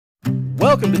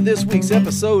welcome to this week's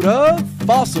episode of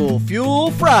Fossil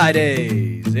Fuel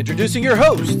Fridays. Introducing your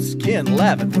hosts, Ken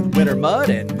Lavin with Winter Mud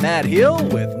and Matt Hill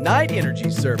with Night Energy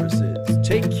Services.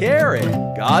 Take care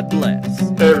and God bless.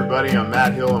 Hey everybody, I'm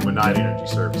Matt Hill. I'm with Night Energy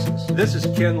Services. This is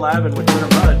Ken Lavin with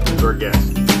Winter Mud. Who's our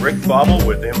guest? Rick Fowble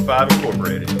with M-TEC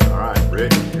Incorporated. All right,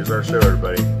 Rick, here's our show,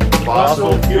 everybody.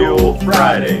 Fossil Fuel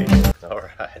Fridays. All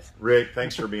right. Rick,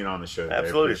 thanks for being on the show today.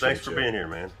 Absolutely. Thanks for being here,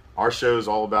 man. Our show is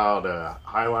all about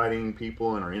highlighting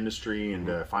people in our industry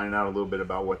and finding out a little bit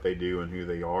about what they do and who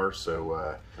they are.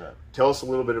 So tell us a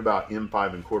little bit about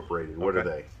M-TEC Incorporated. What are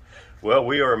they? Well,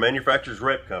 we are a manufacturer's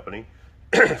rep company.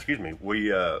 Excuse me.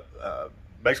 We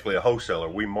basically a wholesaler.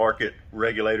 We market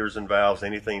regulators and valves,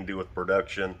 anything to do with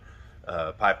production,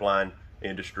 pipeline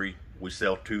industry. We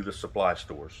sell to the supply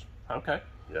stores. Okay.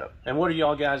 Yeah. And what are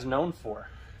y'all guys known for?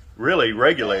 Really,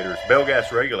 regulators, bell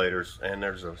gas regulators, and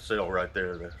there's a sale right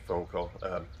there, the phone call.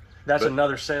 That's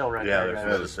another sale right there. Yeah, there's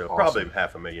another sale. Awesome.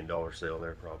 Probably $500,000 sale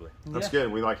there, probably. That's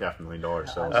good. We like $500,000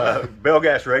 sales. Bell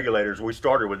gas regulators, we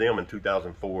started with them in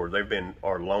 2004. They've been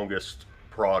our longest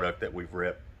product that we've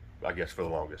repped, I guess, for the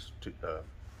longest time.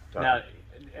 Now,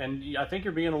 and I think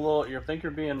you're being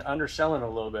underselling a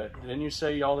little bit. Didn't you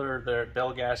say y'all are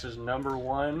Bell Gas's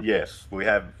 #1? Yes, we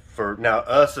have. For now,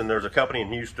 us and there's a company in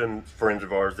Houston, friends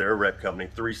of ours, they're a rep company,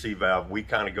 3C Valve. We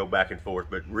kind of go back and forth,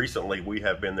 but recently we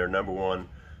have been their #1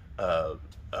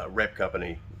 rep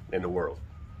company in the world.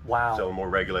 Wow. Selling more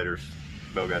regulators,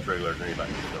 bell gas regulators than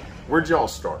anybody. So. Where'd y'all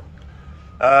start?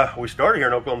 We started here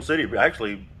in Oklahoma City,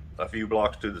 actually a few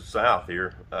blocks to the south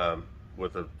here,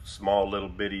 with a small little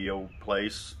bitty old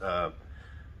place,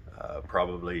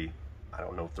 probably, I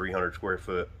don't know, 300 square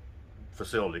foot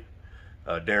facility.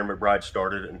 Darren McBride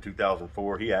started it in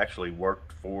 2004. He actually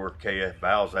worked for KF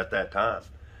Valves at that time,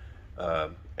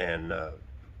 and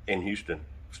in Houston.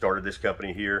 Started this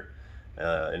company here,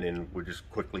 and then we just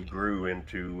quickly grew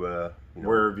into.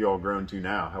 Where have y'all grown to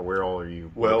now? Where all are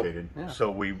you located? So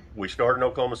we started in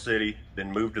Oklahoma City,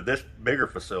 then moved to this bigger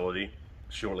facility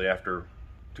shortly after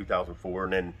 2004,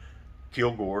 and then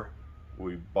Kilgore.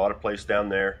 We bought a place down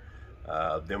there,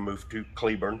 then moved to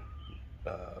Cleburne,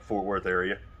 Fort Worth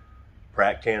area.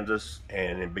 Pratt, Kansas,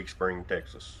 and in Big Spring,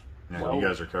 Texas. Now, you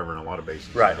guys are covering a lot of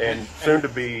bases. Right, and soon to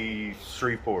be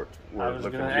Shreveport. I was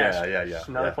going to ask. Yeah.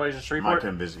 Another place in Shreveport? Might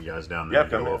come visit you guys down there. Yeah,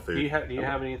 come in. Do you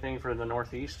have anything for the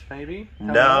Northeast, maybe?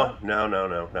 No.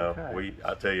 Okay.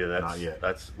 I tell you, that's not yet.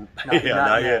 That's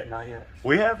Not yet.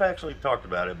 We have actually talked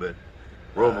about it, but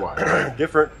worldwide.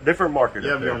 different market.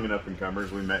 You have young and up and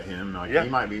comers. We met him. He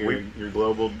might be your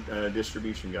global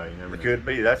distribution guy. You never know. Could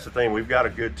be. That's the thing. We've got a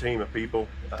good team of people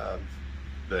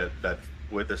that's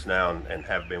with us now and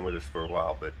have been with us for a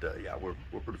while. But we're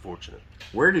pretty fortunate.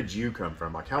 Where did you come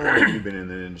from? Like, how long have you been in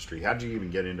the industry? How did you even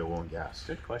get into oil and gas?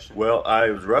 Good question. Well, I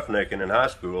was roughnecking in high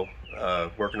school,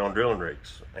 working on drilling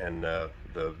rigs, and the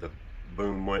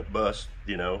boom went bust,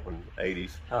 in the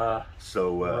 80s. I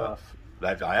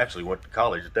actually went to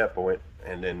college at that point,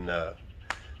 and then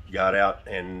got out,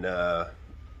 and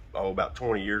about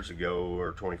 20 years ago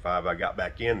or 25, I got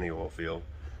back in the oil field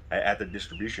at the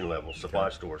distribution level, supply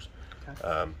stores.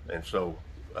 And so,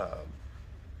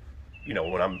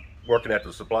 when I'm working at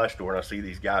the supply store and I see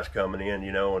these guys coming in,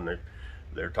 and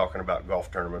they're talking about golf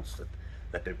tournaments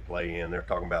that they play in, they're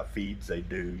talking about feeds they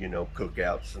do,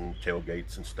 cookouts and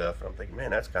tailgates and stuff. And I'm thinking,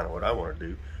 man, that's kind of what I want to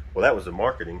do. Well, that was the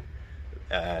marketing,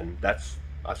 and I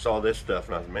saw this stuff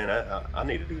and I was, man, I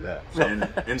need to do that. So,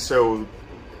 and so,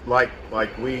 like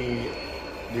we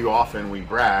do often, we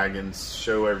brag and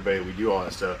show everybody we do all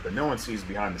that stuff, but no one sees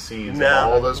behind the scenes and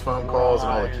all those phone calls and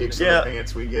all the kicks in the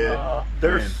pants we get.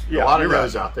 There's a lot of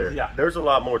those out there. Yeah. There's a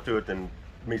lot more to it than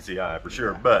meets the eye, for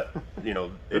sure. But it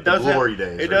does does glory have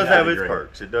days. It does have its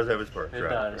perks. It does have its perks. It right.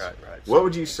 does. Right. What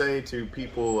would you say to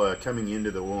people coming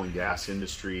into the oil and gas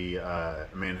industry?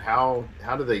 How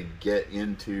do they get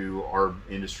into our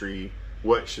industry?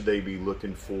 What should they be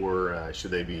looking for? Should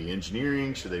they be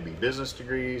engineering? Should they be business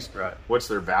degrees? Right. What's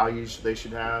their values they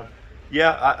should have?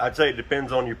 Yeah, I'd say it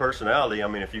depends on your personality. I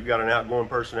mean, if you've got an outgoing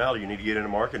personality, you need to get into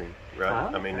markening,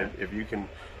 right? I mean, if you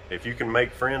can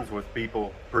make friends with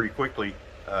people pretty quickly,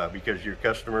 because your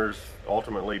customers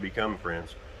ultimately become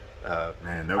friends.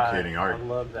 Man, no kidding. I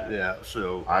love that. Yeah,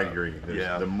 so I agree.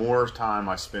 Yeah. The more time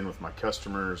I spend with my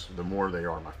customers, the more they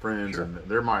are my friends, and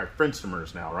they're my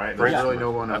friendstomers now, right? There's really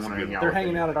no one I want to hang out with. They're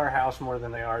hanging out at our house more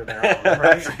than they are their own, right?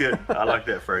 That's good. I like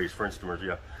that phrase, friendstomers.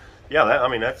 Yeah.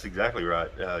 That's exactly right.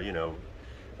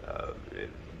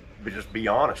 Just be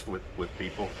honest with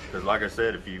people, because like I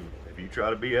said, if you try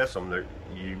to BS them,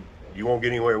 you won't get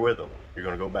anywhere with them. You're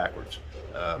going to go backwards.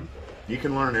 You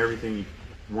can learn everything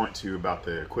want to about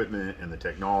the equipment and the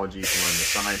technology, you can learn the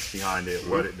science behind it,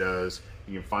 what it does.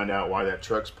 You can find out why that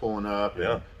truck's pulling up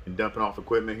and dumping off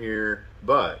equipment here.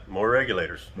 But more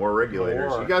regulators.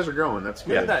 You guys are growing. That's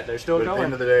good. Yeah, they're still but going. At the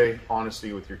end of the day,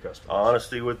 honesty with your customers.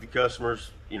 Honesty with the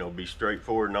customers. You know, be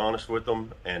straightforward and honest with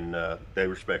them, and they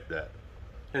respect that.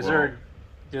 Is there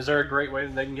a great way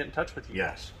that they can get in touch with you?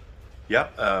 Yes.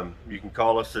 Yeah, you can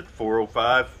call us at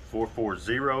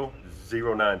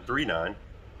 405-440-0939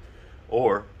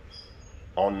 or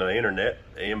on the internet,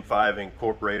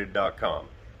 m5incorporated.com,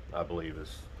 I believe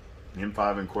is.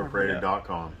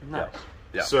 m5incorporated.com. Nice.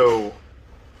 Yeah. So,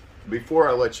 before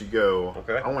I let you go,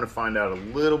 okay. I want to find out a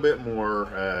little bit more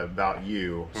about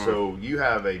you. So, you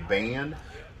have a band?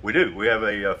 We do. We have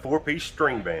a 4-piece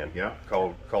string band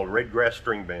called RedGrass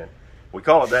String Band. We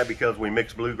call it that because we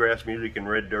mix bluegrass music and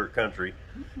red dirt country,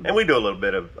 and we do a little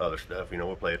bit of other stuff. You know,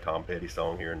 we'll play a Tom Petty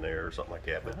song here and there or something like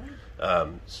that. But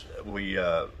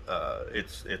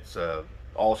it's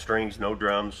all strings, no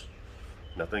drums.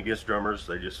 Nothing against drummers.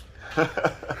 They just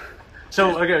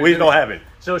So okay, we don't have it.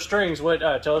 So strings. What?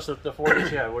 Tell us the 4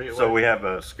 that you have. So we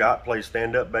have Scott plays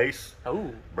stand-up bass.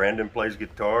 Oh. Brandon plays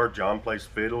guitar. John plays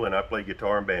fiddle, and I play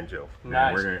guitar and banjo.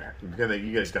 Nice. You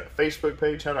guys got a Facebook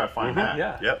page? How do I find that?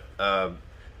 Yeah. Yep.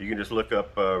 You can just look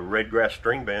up RedGrass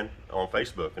String Band on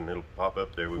Facebook, and it'll pop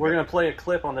up there. We're going to play a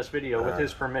clip on this video with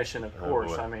his permission, of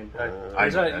course. Boy. I mean,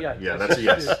 that's a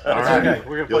yes. All right. Okay.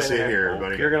 We're gonna You'll play see it here,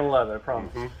 everybody. You're going to love it, I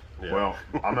promise. Yeah. Well,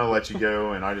 I'm going to let you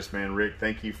go, and Rick,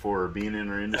 thank you for being in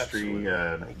our industry.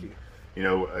 Thank you. You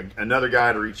know, another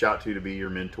guy to reach out to be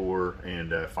your mentor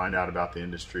and find out about the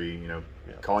industry. You know,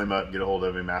 call him up, get a hold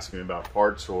of him, ask him about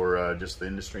parts or just the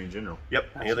industry in general. Yep.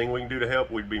 Anything we can do to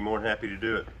help, we'd be more than happy to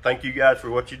do it. Thank you guys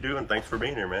for what you do, and thanks for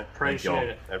being here, man. Appreciate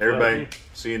it. Everybody,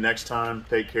 see you next time.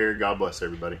 Take care. God bless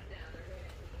everybody.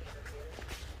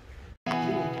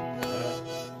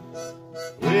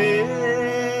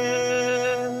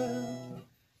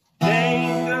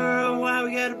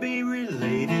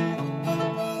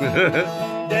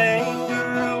 Dang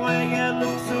girl, why you gotta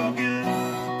look so good?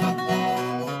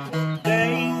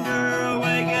 Dang girl,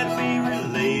 why you gotta be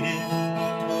related?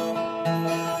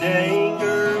 Dang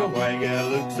girl, why you gotta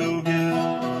look so good?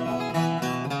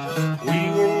 We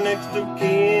were next of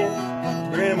kin,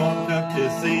 Grandma tucked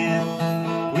us in.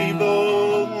 We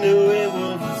both knew it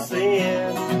was a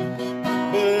sin,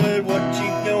 but what you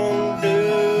gonna do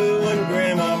when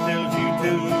Grandma tells you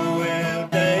to? Well,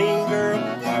 dang girl,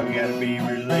 why we gotta be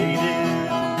related?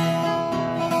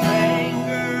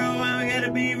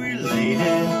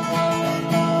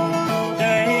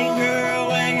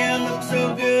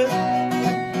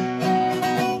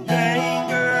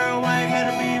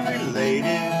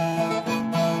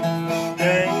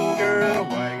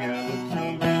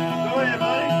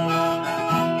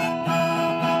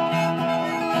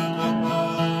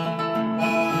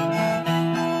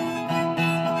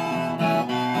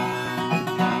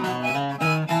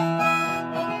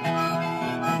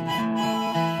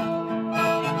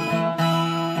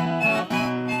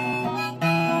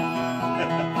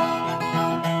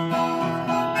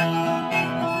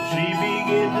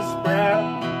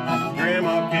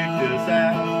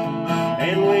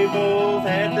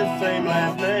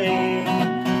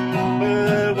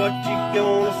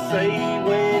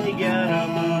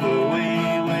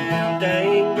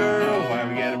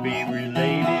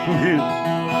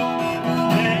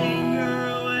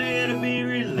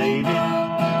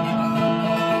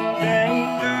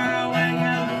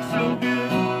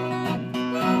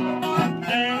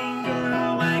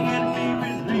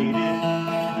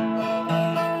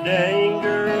 Day